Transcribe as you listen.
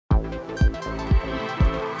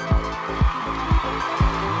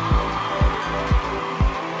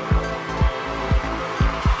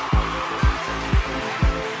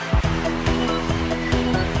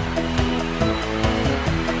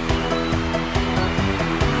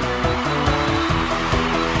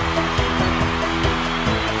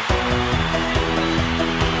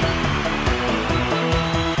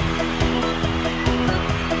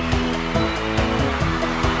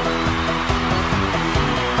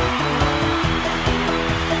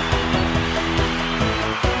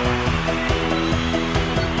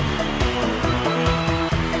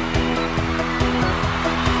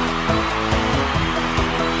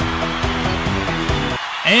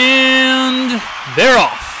They're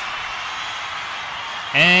off.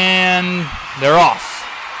 And they're off.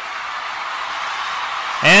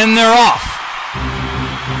 And they're off.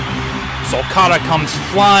 Sulcata comes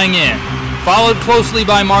flying in, followed closely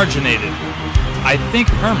by Marginated. I think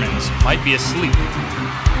Hermann's might be asleep.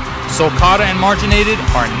 Sulcata and Marginated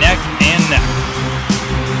are neck and neck.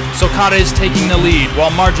 Sulcata is taking the lead,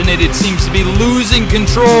 while Marginated seems to be losing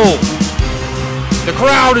control. The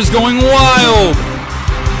crowd is going wild.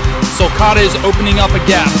 Sulcata is opening up a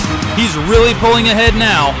gap. He's really pulling ahead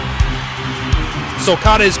now.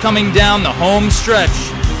 Sulcata is coming down the home stretch.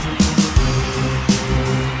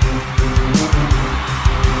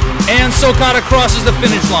 And Sulcata crosses the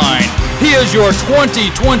finish line. He is your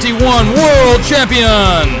 2021 World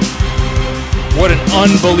Champion! What an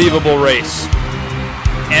unbelievable race.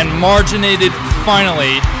 And Marginated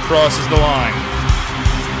finally crosses the line.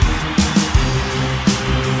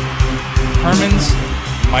 Hermann's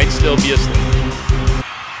might still be asleep.